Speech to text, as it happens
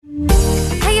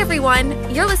everyone.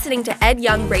 You're listening to Ed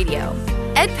Young Radio,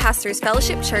 Ed Pastors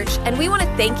Fellowship Church, and we want to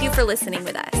thank you for listening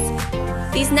with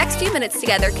us. These next few minutes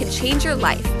together can change your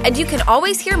life, and you can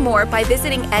always hear more by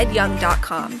visiting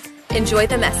edyoung.com. Enjoy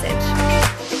the message.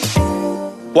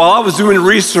 While I was doing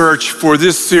research for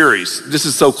this series, this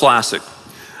is so classic,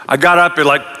 I got up at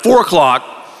like 4 o'clock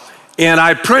and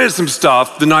I printed some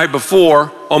stuff the night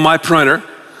before on my printer.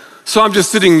 So I'm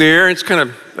just sitting there, it's kind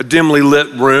of a dimly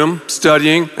lit room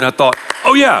studying, and I thought,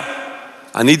 oh yeah,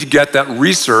 I need to get that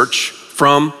research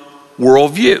from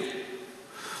Worldview.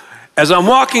 As I'm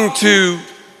walking to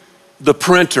the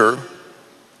printer,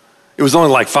 it was only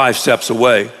like 5 steps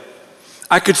away,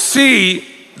 I could see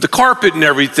the carpet and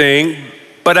everything,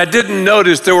 but I didn't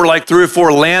notice there were like 3 or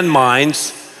 4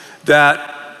 landmines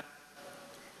that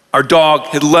our dog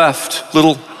had left,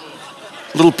 little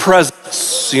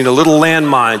presents, little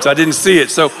landmines. I didn't see it.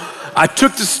 So I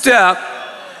took the step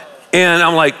and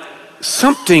I'm like,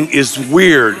 something is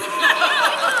weird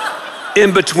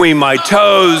in between my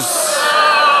toes.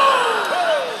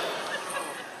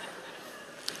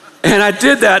 And I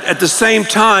did that at the same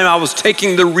time I was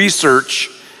taking the research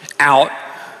out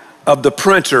of the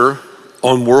printer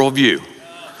on Worldview.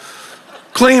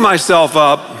 Cleaned myself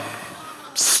up,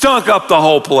 stunk up the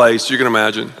whole place, you can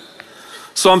imagine.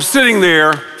 So I'm sitting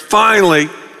there, finally,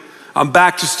 I'm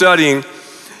back to studying,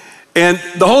 and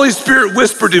the Holy Spirit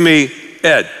whispered to me,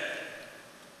 Ed,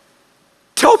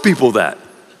 tell people that.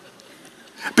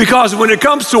 Because when it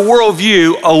comes to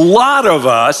Worldview, a lot of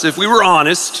us, if we were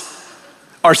honest,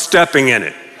 are stepping in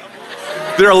it.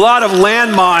 There are a lot of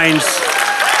landmines.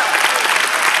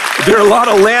 There are a lot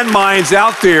of landmines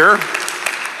out there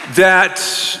that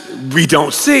we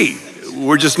don't see.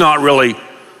 We're just not really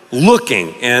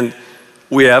looking, and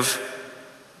we have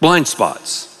blind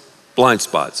spots.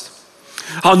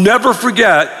 I'll never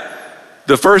forget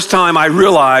the first time I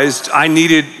realized I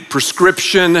needed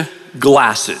prescription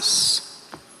glasses.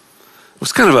 It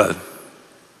was kind of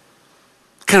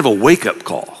a wake-up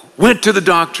call. Went to the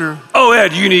doctor. Oh,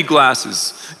 Ed, you need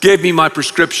glasses. Gave me my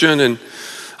prescription, and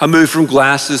I moved from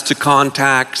glasses to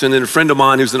contacts, and then a friend of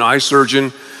mine who's an eye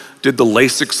surgeon did the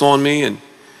LASIKs on me. And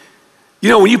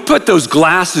when you put those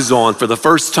glasses on for the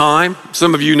first time,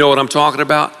 some of you know what I'm talking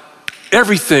about,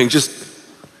 everything just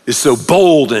is so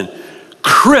bold and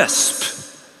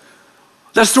crisp.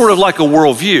 That's sort of like a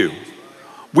worldview.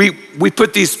 We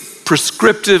put these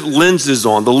prescriptive lenses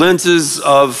on, the lenses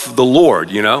of the Lord,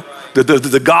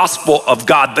 the gospel of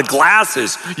God, the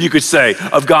glasses, you could say,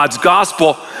 of God's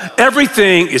gospel.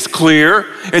 Everything is clear,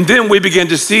 and then we begin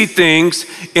to see things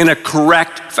in a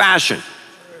correct fashion.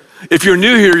 If you're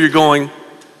new here, you're going,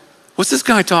 what's this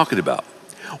guy talking about?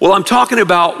 Well, I'm talking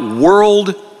about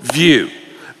worldview.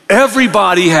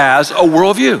 Everybody has a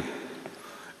worldview.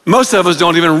 Most of us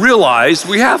don't even realize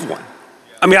we have one.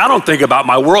 I don't think about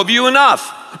my worldview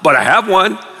enough, but I have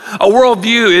one. A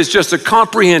worldview is just a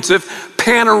comprehensive,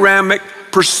 panoramic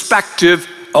perspective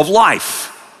of life.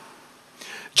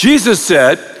 Jesus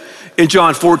said in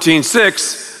John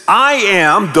 14:6, I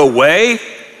am the way,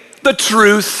 the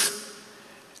truth,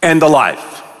 and the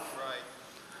life.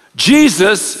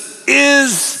 Jesus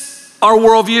is our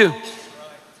worldview.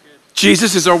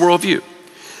 Jesus is our worldview.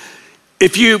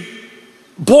 If you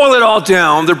boil it all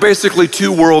down, there are basically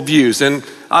 2 worldviews, and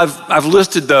I've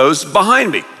listed those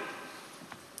behind me.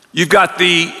 You've got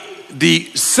the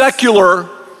secular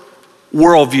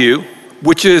worldview,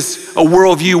 which is a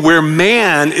worldview where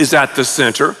man is at the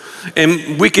center,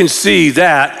 and we can see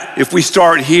that if we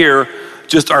start here,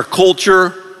 just our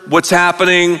culture, what's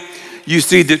happening. You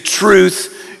see that truth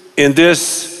in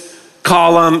this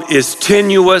column is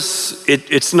tenuous.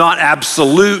 It's not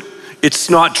absolute. It's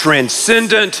not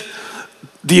transcendent.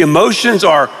 The emotions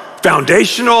are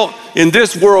foundational. In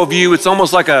this worldview, it's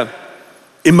almost like a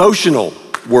emotional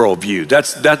worldview.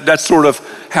 That's sort of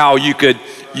how you could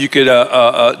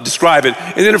describe it.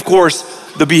 And then, of course,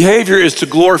 the behavior is to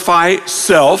glorify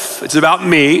self. It's about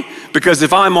me, because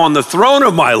if I'm on the throne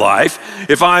of my life,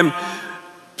 if I'm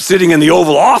sitting in the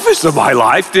Oval Office of my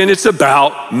life, then it's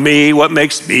about me, what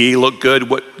makes me look good,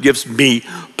 what gives me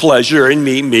pleasure, and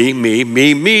me.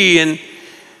 And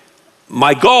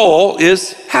my goal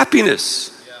is happiness.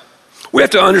 We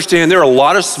have to understand there are a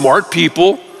lot of smart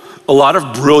people, a lot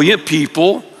of brilliant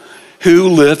people who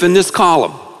live in this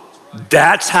column.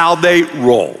 That's how they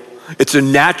roll. It's a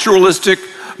naturalistic,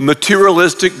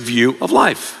 materialistic view of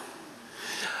life.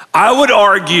 I would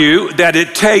argue that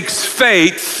it takes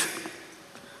faith,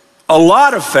 a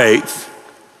lot of faith,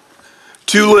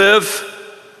 to live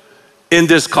in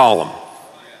this column.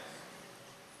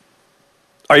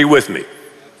 Are you with me?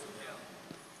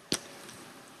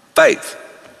 Faith.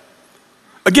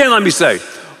 Again, let me say,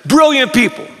 Brilliant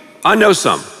people, I know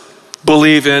some,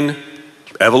 believe in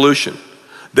evolution.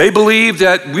 They believe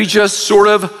that we just sort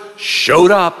of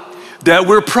showed up, that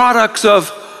we're products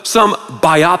of some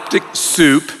biotic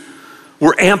soup,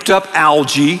 we're amped up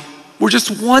algae, we're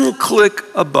just one click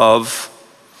above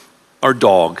our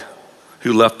dog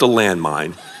who left a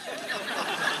landmine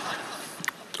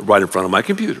right in front of my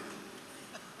computer.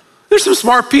 There's some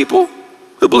smart people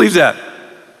who believe that.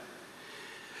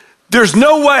 There's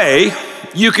no way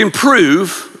you can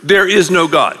prove there is no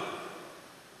God.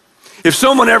 If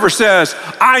someone ever says,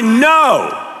 I know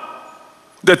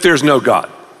that there's no God,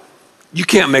 you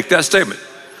can't make that statement.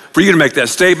 For you to make that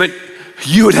statement,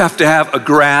 you would have to have a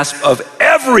grasp of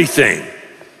everything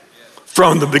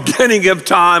from the beginning of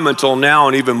time until now,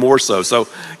 and even more so. So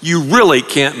you really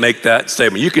can't make that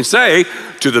statement. You can say,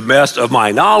 to the best of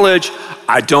my knowledge,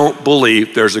 I don't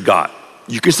believe there's a God.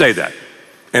 You can say that.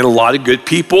 And a lot of good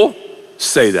people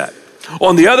say that.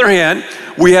 On the other hand,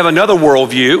 we have another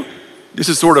worldview. This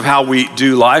is sort of how we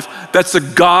do life. That's a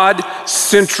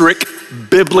God-centric,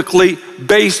 biblically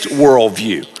based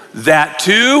worldview. That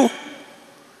too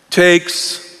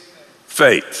takes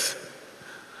faith.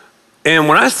 And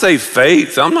when I say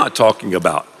faith, I'm not talking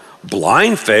about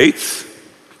blind faith,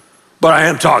 but I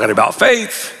am talking about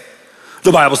faith.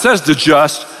 The Bible says the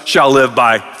just shall live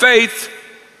by faith.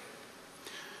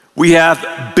 We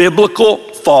have biblical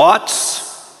thoughts.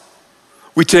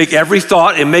 We take every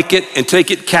thought and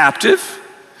take it captive.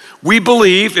 We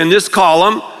believe in this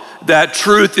column that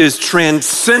truth is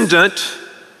transcendent.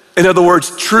 In other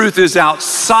words, truth is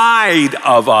outside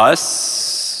of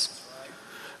us.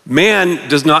 Man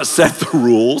does not set the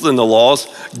rules and the laws.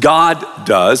 God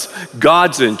does.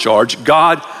 God's in charge.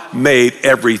 God made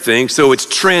everything. So it's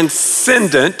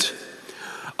transcendent,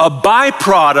 a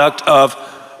byproduct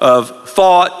of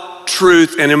thought,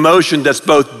 truth, and emotion that's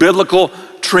both biblical.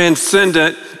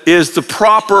 Transcendent is the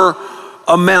proper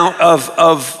amount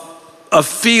of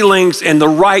feelings and the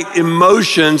right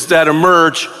emotions that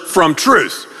emerge from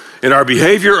truth. And our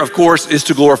behavior, of course, is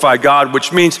to glorify God,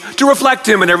 which means to reflect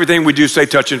Him in everything we do, say,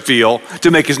 touch, and feel,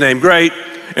 to make His name great.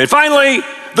 And finally,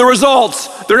 the results.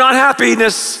 They're not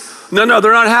happiness. No,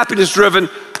 they're not happiness-driven.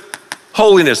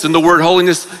 Holiness. And the word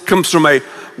holiness comes from a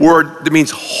word that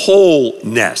means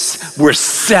wholeness. We're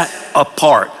set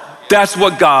apart. That's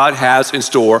what God has in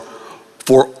store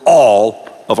for all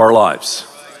of our lives.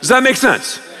 Does that make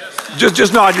sense?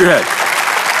 Just nod your head.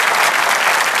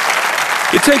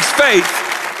 It takes faith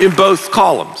in both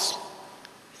columns.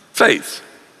 Faith.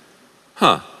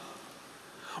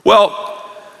 Well,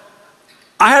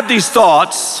 I have these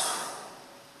thoughts,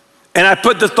 and I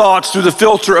put the thoughts through the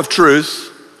filter of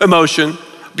truth, emotion,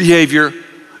 behavior,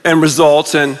 and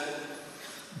results, and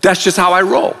that's just how I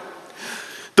roll.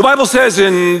 The Bible says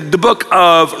in the book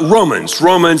of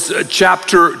Romans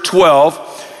chapter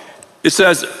 12, it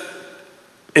says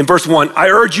in verse 1, I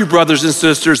urge you, brothers and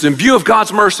sisters, in view of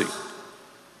God's mercy,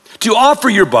 to offer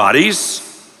your bodies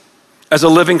as a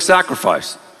living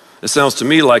sacrifice. It sounds to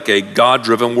me like a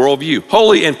God-driven worldview,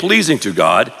 holy and pleasing to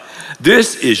God.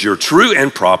 This is your true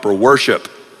and proper worship.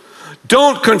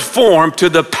 Don't conform to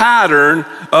the pattern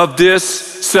of this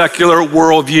secular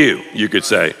worldview, you could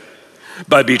say,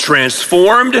 but be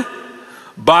transformed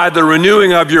by the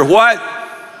renewing of your what?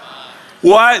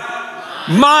 What?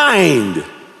 Mind.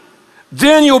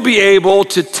 Then you'll be able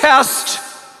to test,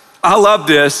 I love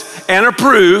this, and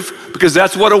approve, because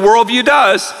that's what a worldview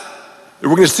does. We're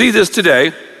going to see this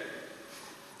today,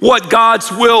 what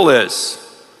God's will is.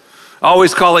 I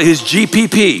always call it His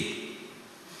GPP,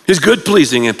 His good,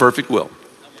 pleasing, and perfect will.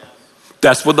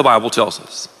 That's what the Bible tells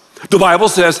us. The Bible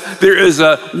says there is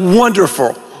a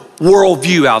wonderful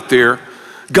worldview out there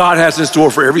God has in store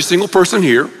for every single person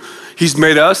here. He's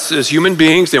made us as human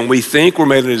beings, and we think we're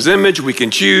made in His image. We can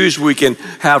choose, we can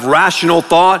have rational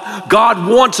thought. God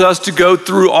wants us to go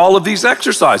through all of these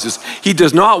exercises. He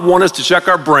does not want us to check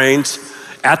our brains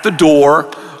at the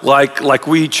door like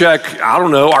we check,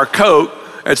 our coat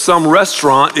at some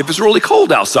restaurant if it's really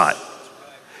cold outside.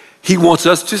 He wants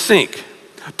us to think.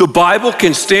 The Bible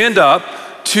can stand up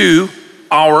to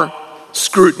our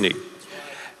scrutiny.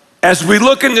 As we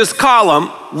look in this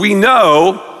column, we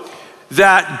know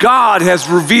that God has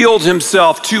revealed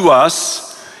Himself to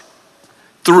us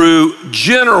through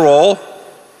general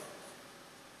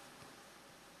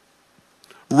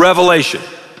revelation.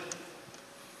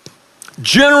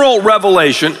 General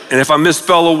revelation, and if I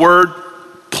misspell a word,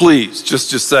 please just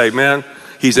say, man,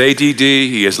 he's ADD,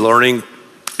 he has learning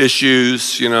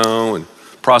issues, and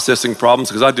processing problems,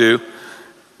 because I do,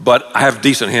 but I have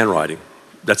decent handwriting.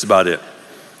 That's about it.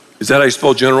 Is that how you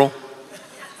spell general?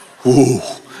 Ooh.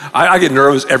 I get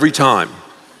nervous every time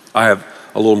I have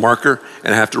a little marker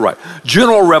and I have to write.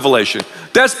 General revelation.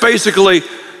 That's basically,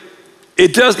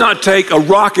 it does not take a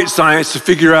rocket science to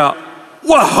figure out,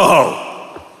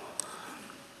 whoa.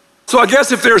 So I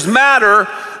guess if there's matter,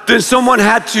 then someone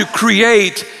had to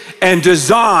create and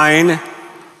design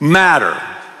matter.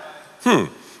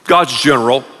 God's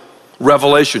general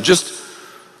revelation. Just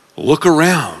look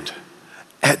around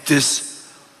at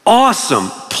this awesome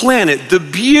planet, the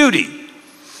beauty,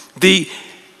 the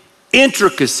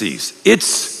intricacies.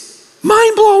 It's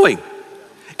mind-blowing.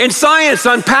 And science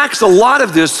unpacks a lot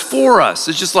of this for us.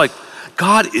 It's just like,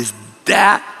 God is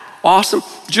that awesome.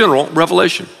 General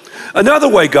revelation. Another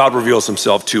way God reveals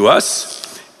himself to us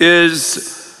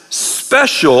is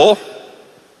special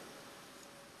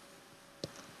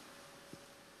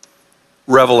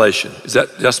revelation.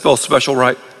 Did I spell special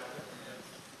right?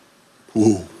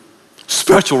 Ooh,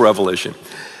 special revelation.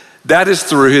 That is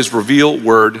through his revealed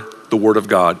word, the word of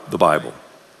God, the Bible.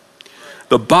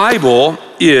 The Bible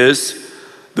is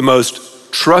the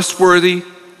most trustworthy,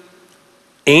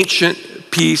 ancient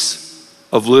piece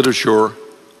of literature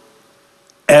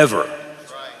ever.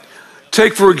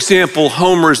 Take, for example,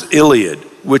 Homer's Iliad,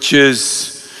 which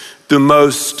is the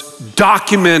most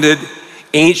documented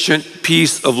ancient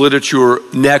piece of literature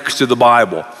next to the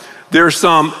Bible. There are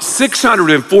some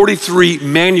 643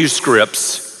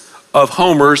 manuscripts of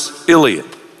Homer's Iliad.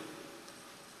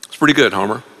 It's pretty good,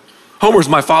 Homer. Homer's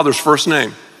my father's first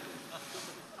name.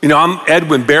 You know, I'm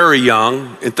Edwin Barry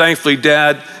Young, and thankfully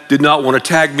Dad did not want to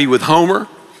tag me with Homer,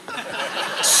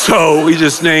 so he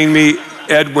just named me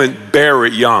Edwin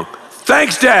Barry Young.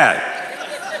 Thanks, Dad.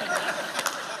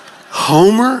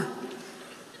 Homer?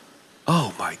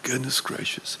 Oh my goodness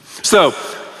gracious. So,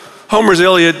 Homer's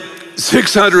Iliad,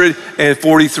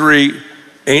 643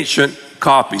 ancient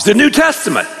copies. The New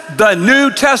Testament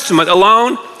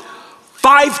alone,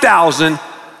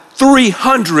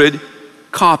 5,300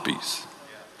 copies.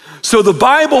 So the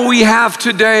Bible we have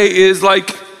today is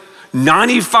like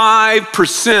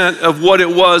 95% of what it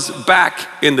was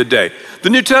back in the day. The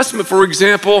New Testament, for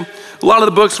example, a lot of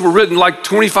the books were written like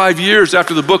 25 years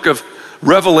after the book of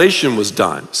Revelation was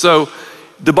done. So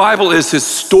the Bible is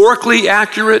historically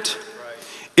accurate.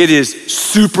 It is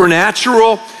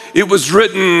supernatural. It was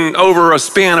written over a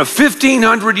span of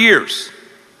 1,500 years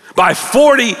by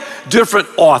 40 different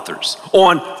authors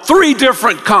on 3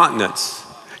 different continents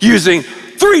using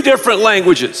 3 different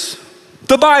languages.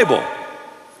 The Bible,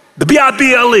 the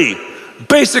B-I-B-L-E,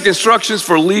 basic instructions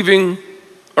for leaving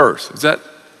Earth. Is that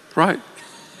right?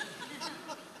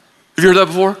 Have you heard that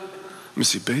before? Let me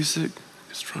see, basic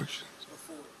instructions.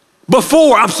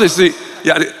 Before, I'm saying,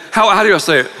 yeah, how do I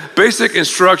say it? Basic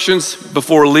instructions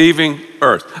before leaving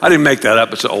Earth. I didn't make that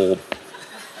up, it's old.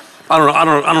 I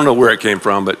don't know where it came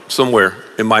from, but somewhere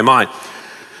in my mind.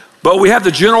 But we have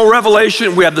the general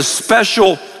revelation, we have the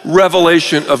special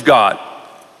revelation of God.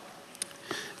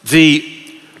 The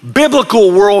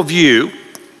biblical worldview,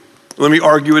 let me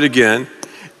argue it again,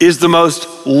 is the most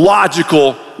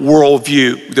logical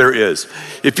worldview there is.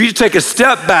 If you take a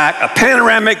step back, a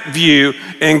panoramic view,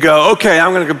 and go, okay,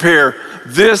 I'm gonna compare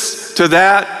this to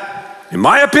that, in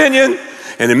my opinion,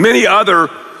 and in many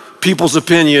other people's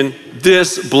opinion,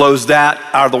 this blows that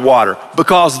out of the water.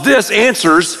 Because this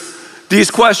answers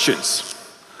these questions.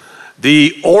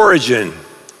 The origin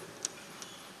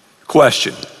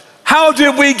question. How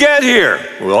did we get here?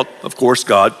 Well, of course,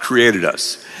 God created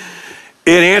us.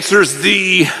 It answers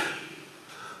the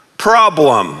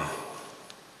problem.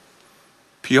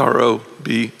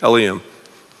 P-R-O-B-L-E-M.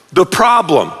 The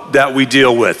problem that we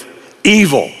deal with,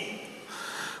 evil.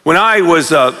 When I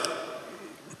was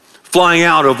flying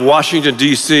out of Washington,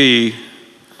 D.C. a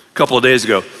couple of days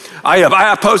ago, I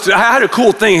had a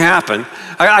cool thing happen.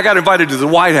 I got invited to the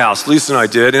White House, Lisa and I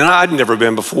did, and I'd never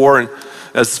been before, and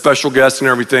as a special guest and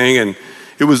everything, and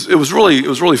it was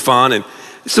really fun, and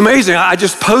it's amazing. I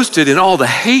just posted, and all the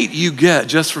hate you get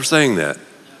just for saying that.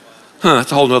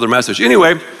 That's a whole nother message.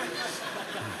 Anyway,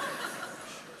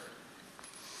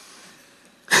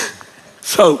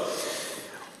 so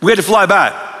we had to fly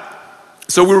back.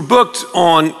 So we were booked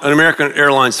on an American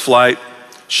Airlines flight,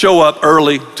 show up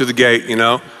early to the gate, you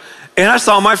know, and I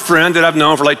saw my friend that I've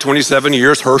known for like 27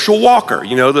 years, Herschel Walker,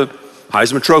 you know, the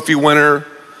Heisman Trophy winner,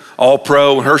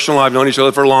 All-Pro. Herschel and I have known each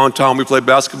other for a long time. We played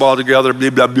basketball together,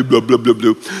 blah, blah, blah, blah, blah, blah,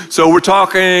 blah. So we're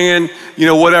talking and, you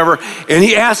know, whatever. And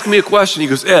he asked me a question. He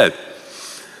goes, Ed,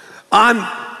 I'm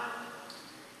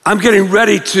getting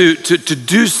ready to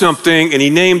do something. And he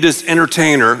named this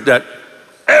entertainer that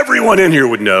everyone in here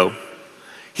would know.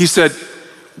 He said,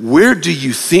 where do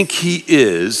you think he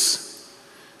is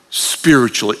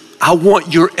spiritually? I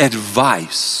want your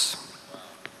advice.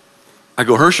 I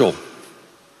go, Herschel,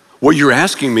 What you're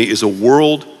asking me is a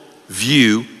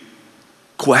worldview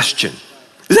question.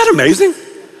 Isn't that amazing?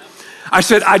 I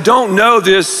said, I don't know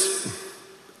this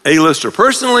A-lister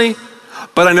personally,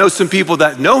 but I know some people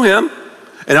that know him,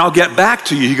 and I'll get back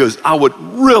to you. He goes, I would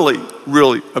really,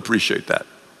 really appreciate that.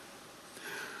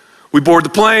 We board the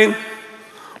plane.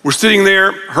 We're sitting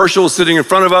there. Herschel is sitting in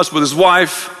front of us with his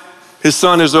wife. His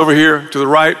son is over here to the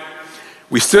right.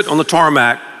 We sit on the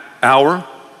tarmac hour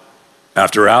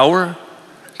after hour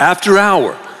after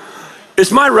hour.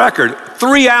 It's my record,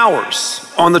 3 hours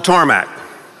on the tarmac.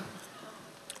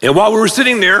 And while we were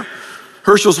sitting there,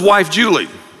 Herschel's wife, Julie,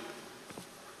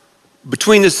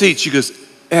 between the seats, she goes,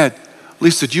 Ed,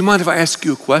 Lisa, do you mind if I ask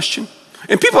you a question?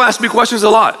 And people ask me questions a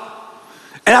lot.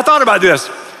 And I thought about this.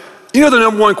 You know the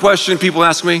number one question people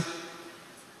ask me?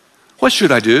 What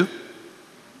should I do?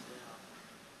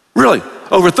 Really,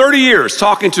 over 30 years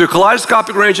talking to a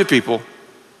kaleidoscopic range of people,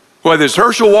 whether it's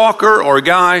Herschel Walker or a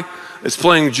guy that's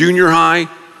playing junior high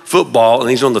football and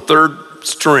he's on the third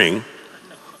string,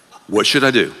 what should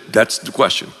I do? That's the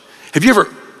question. Have you ever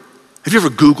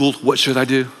Googled what should I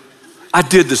do? I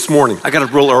did this morning. I got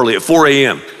up real early at 4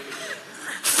 a.m.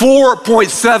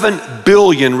 4.7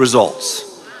 billion results.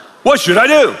 What should I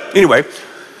do? Anyway,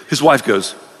 his wife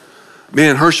goes,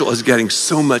 man, Herschel is getting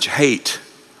so much hate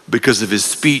because of his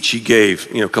speech he gave,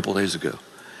 a couple of days ago.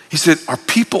 He said, are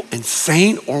people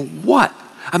insane or what?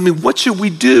 I mean, what should we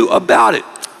do about it?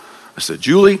 I said,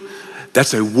 Julie,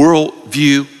 that's a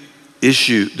worldview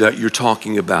issue that you're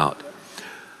talking about.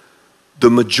 The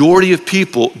majority of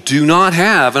people do not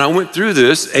have, and I went through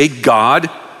this, a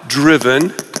God-driven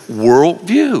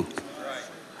worldview.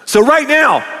 So right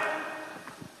now,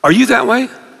 are you that way?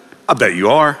 I bet you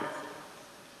are.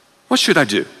 What should I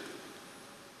do?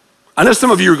 I know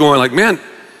some of you are going like, man,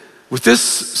 with this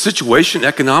situation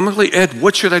economically, Ed,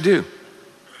 what should I do?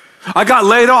 I got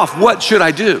laid off, what should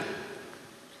I do?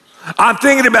 I'm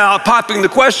thinking about popping the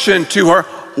question to her,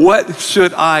 what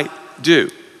should I do?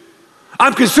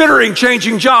 I'm considering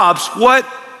changing jobs. What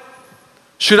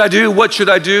should I do? What should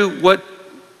I do? What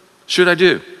should I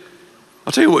do?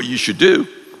 I'll tell you what you should do.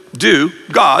 Do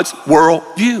God's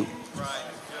worldview.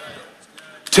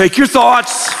 Take your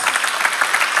thoughts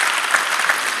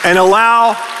and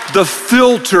allow the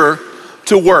filter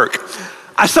to work.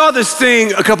 I saw this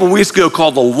thing a couple weeks ago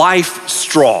called the life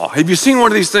straw. Have you seen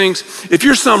one of these things? If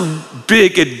you're some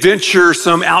big adventure,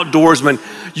 some outdoorsman,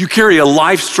 you carry a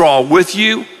life straw with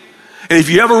you. And if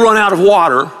you ever run out of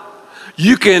water,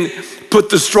 you can put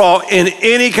the straw in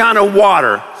any kind of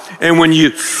water. And when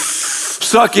you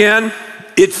suck in,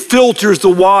 it filters the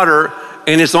water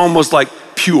and it's almost like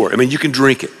pure. I mean, you can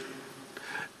drink it.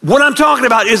 What I'm talking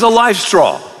about is a life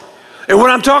straw. And what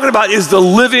I'm talking about is the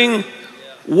living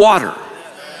water,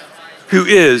 who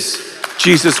is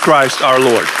Jesus Christ our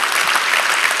Lord.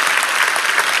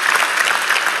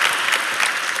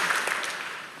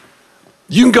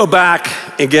 You can go back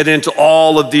and get into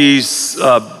all of these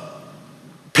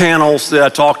panels that I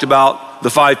talked about, the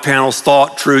 5 panels: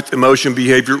 thought, truth, emotion,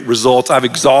 behavior, results. I've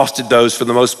exhausted those for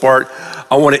the most part.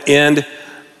 I want to end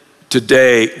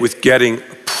today with getting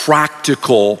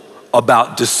practical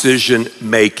about decision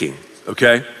making,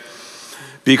 okay?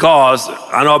 Because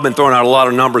I know I've been throwing out a lot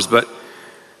of numbers, but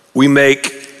we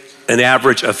make an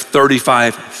average of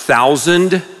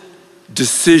 35,000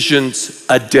 decisions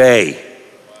a day.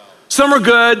 Some are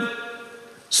good,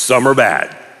 some are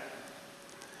bad.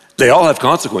 They all have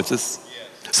consequences.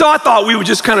 So I thought we would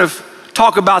just kind of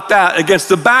talk about that against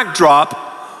the backdrop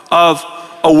of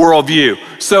a worldview.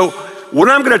 So what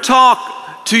I'm going to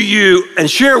talk to you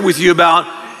and share with you about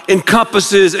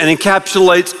encompasses and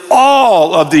encapsulates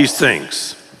all of these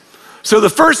things. So the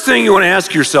first thing you want to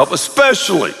ask yourself,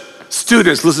 especially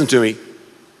students, listen to me.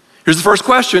 Here's the first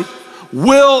question.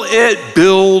 Will it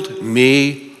build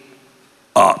me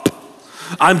up?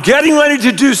 I'm getting ready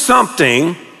to do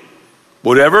something,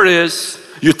 whatever it is.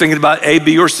 You're thinking about A,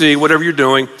 B, or C, whatever you're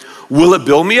doing. Will it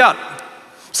build me up?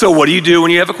 So what do you do when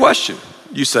you have a question?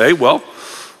 You say, well,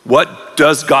 what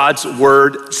does God's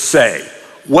word say?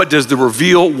 What does the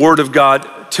revealed word of God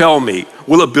tell me?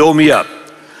 Will it build me up?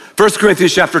 1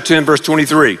 Corinthians chapter 10, verse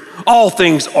 23. All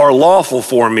things are lawful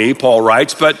for me, Paul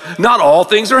writes, but not all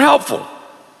things are helpful.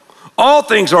 All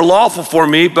things are lawful for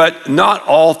me, but not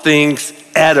all things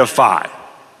edify.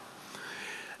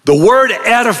 The word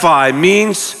edify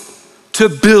means to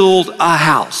build a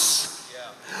house.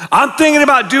 I'm thinking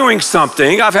about doing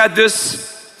something. I've had this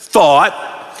thought,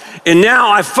 and now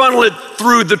I funnel it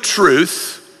through the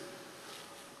truth.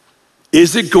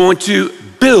 Is it going to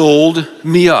build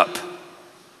me up?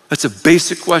 That's a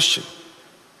basic question.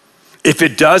 If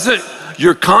it doesn't,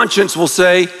 your conscience will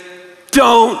say,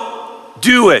 don't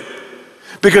Do it.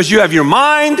 Because you have your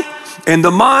mind, and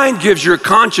the mind gives your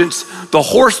conscience the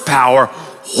horsepower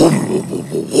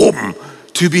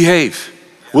to behave.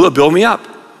 Will it build me up?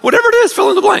 Whatever it is, fill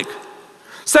in the blank.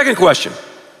 Second question,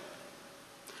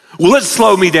 will it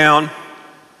slow me down?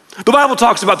 The Bible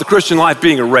talks about the Christian life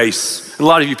being a race. And a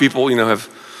lot of you people, have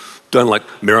done like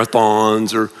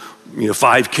marathons or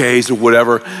 5Ks or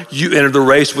whatever. You enter the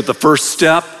race with the first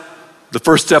step. The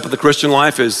first step of the Christian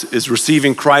life is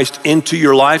receiving Christ into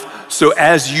your life. So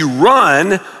as you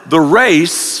run the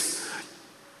race,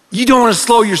 you don't want to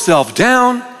slow yourself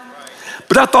down.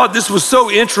 But I thought this was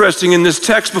so interesting in this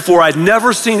text before. I'd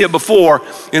never seen it before,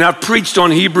 and I've preached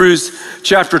on Hebrews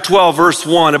chapter 12, verse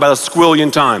 1 about a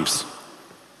squillion times.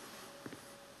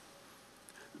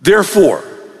 Therefore,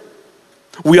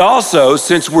 we also,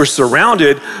 since we're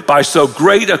surrounded by so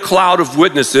great a cloud of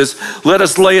witnesses, let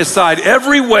us lay aside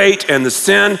every weight and the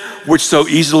sin which so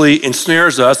easily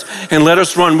ensnares us, and let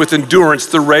us run with endurance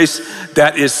the race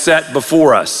that is set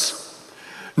before us.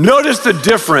 Notice the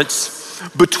difference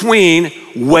between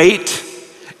weight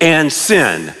and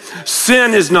sin.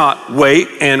 Sin is not weight,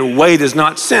 and weight is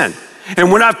not sin.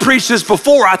 And when I've preached this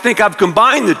before, I think I've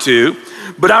combined the two,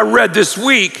 but I read this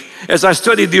week, as I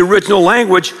studied the original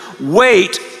language,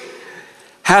 weight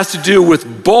has to do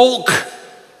with bulk.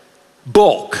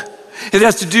 It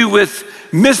has to do with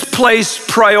misplaced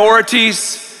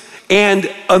priorities and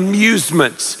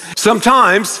amusements.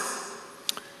 Sometimes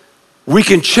we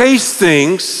can chase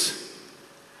things,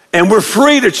 and we're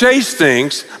free to chase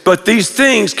things, but these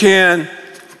things can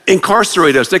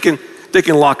incarcerate us. They can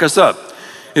lock us up.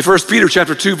 In 1 Peter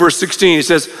chapter 2, verse 16, it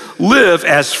says, live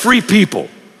as free people,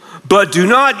 but do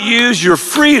not use your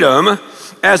freedom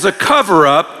as a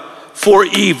cover-up for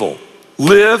evil.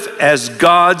 Live as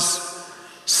God's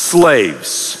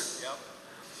slaves.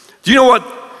 Do you know what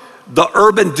the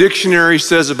Urban Dictionary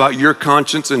says about your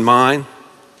conscience and mine?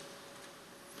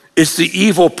 It's the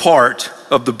evil part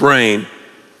of the brain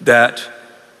that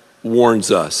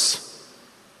warns us.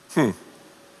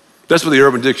 That's what the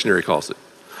Urban Dictionary calls it.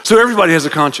 So everybody has a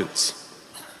conscience.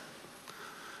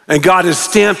 And God has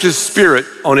stamped his spirit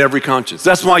on every conscience.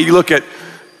 That's why you look at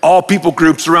all people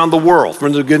groups around the world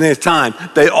from the beginning of time,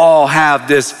 they all have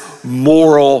this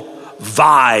moral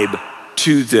vibe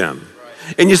to them.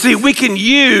 And you see, we can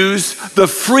use the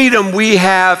freedom we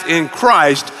have in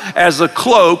Christ as a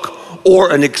cloak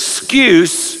or an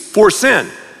excuse for sin.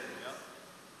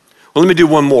 Well, let me do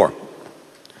one more.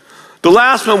 The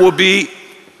last one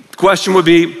question would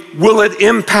be, will it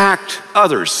impact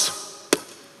others?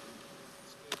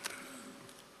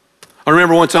 I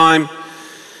remember one time,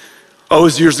 it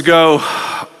was years ago,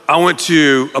 I went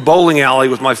to a bowling alley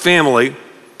with my family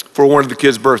for one of the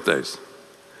kids' birthdays.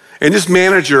 And this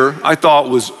manager, I thought,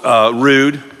 was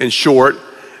rude and short,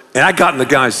 and I got in the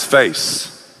guy's face.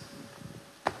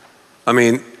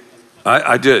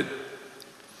 I did.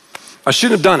 I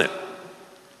shouldn't have done it.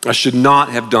 I should not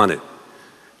have done it.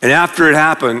 And after it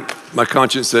happened, my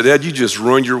conscience said, Ed, you just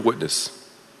ruined your witness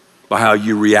by how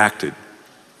you reacted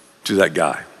to that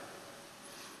guy.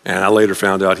 And I later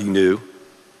found out he knew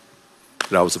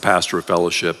that I was a pastor of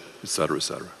fellowship, et cetera, et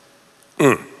cetera.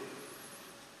 I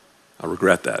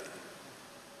regret that.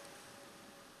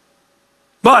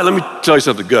 But let me tell you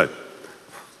something good.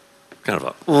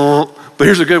 But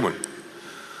here's a good one.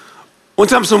 One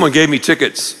time someone gave me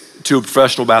tickets to a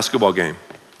professional basketball game.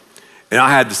 And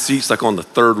I had the seats like on the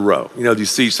third row.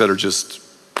 These seats that are just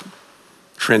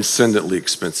transcendently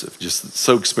expensive. Just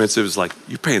so expensive, it's like,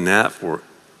 you're paying that for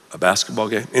a basketball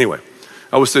game? Anyway,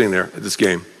 I was sitting there at this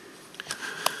game,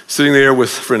 sitting there with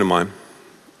a friend of mine,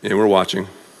 and we're watching.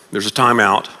 There's a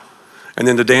timeout, and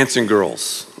then the dancing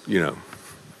girls,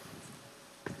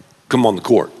 come on the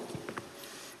court.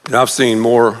 And I've seen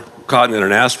more cotton in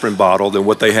an aspirin bottle than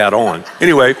what they had on.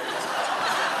 Anyway,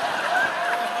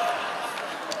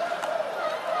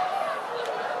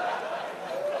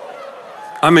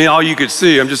 all you could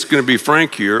see, I'm just gonna be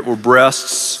frank here, were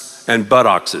breasts and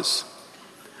buttocks.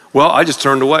 Well, I just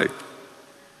turned away.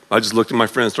 I just looked at my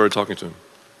friend and started talking to him.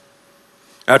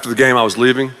 After the game, I was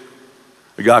leaving.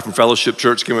 A guy from Fellowship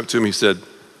Church came up to me. He said,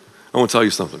 I want to tell you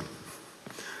something.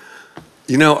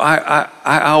 I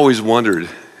always wondered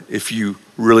if you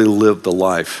really lived the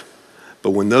life.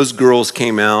 But when those girls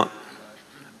came out,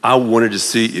 I wanted to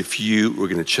see if you were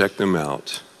going to check them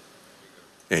out.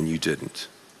 And you didn't.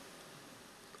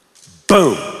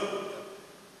 Boom.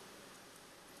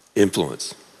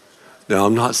 Influence. Now,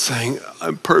 I'm not saying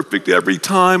I'm perfect every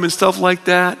time and stuff like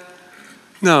that.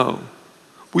 No.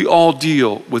 We all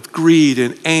deal with greed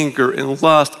and anger and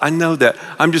lust. I know that.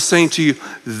 I'm just saying to you,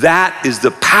 that is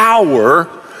the power.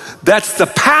 That's the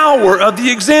power of the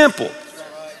example.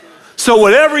 So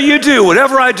whatever you do,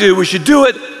 whatever I do, we should do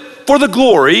it for the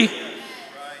glory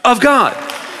of God.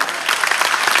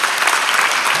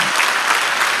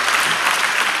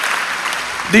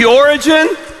 The origin,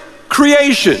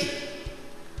 creation.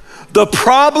 The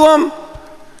problem,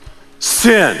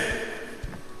 sin.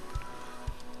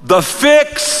 The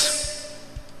fix,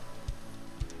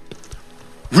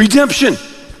 redemption.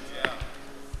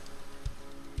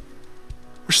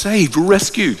 We're saved, we're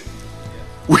rescued.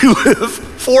 We live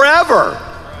forever.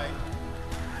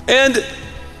 And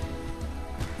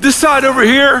this side over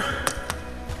here,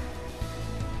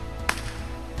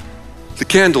 the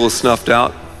candle is snuffed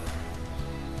out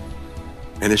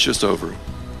and it's just over.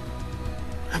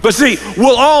 But see,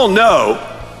 we'll all know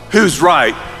who's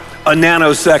right a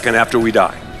nanosecond after we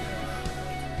die.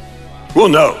 We'll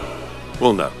know.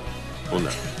 But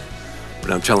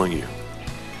I'm telling you,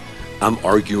 I'm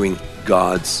arguing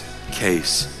God's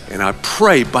case. And I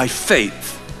pray by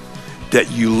faith that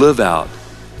you live out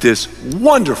this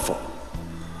wonderful,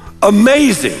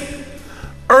 amazing,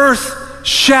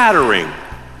 earth-shattering,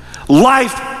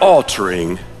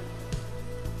 life-altering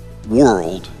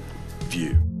world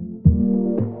view.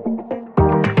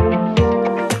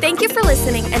 Thank you for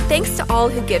listening, and thanks to all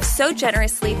who give so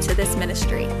generously to this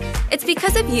ministry. It's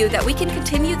because of you that we can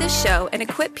continue this show and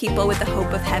equip people with the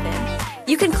hope of heaven.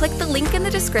 You can click the link in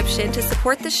the description to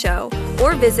support the show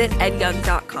or visit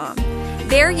edyoung.com.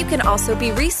 There you can also be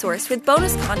resourced with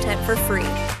bonus content for free,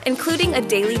 including a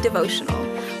daily devotional.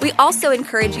 We also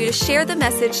encourage you to share the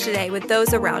message today with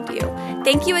those around you.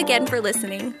 Thank you again for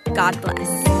listening. God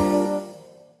bless.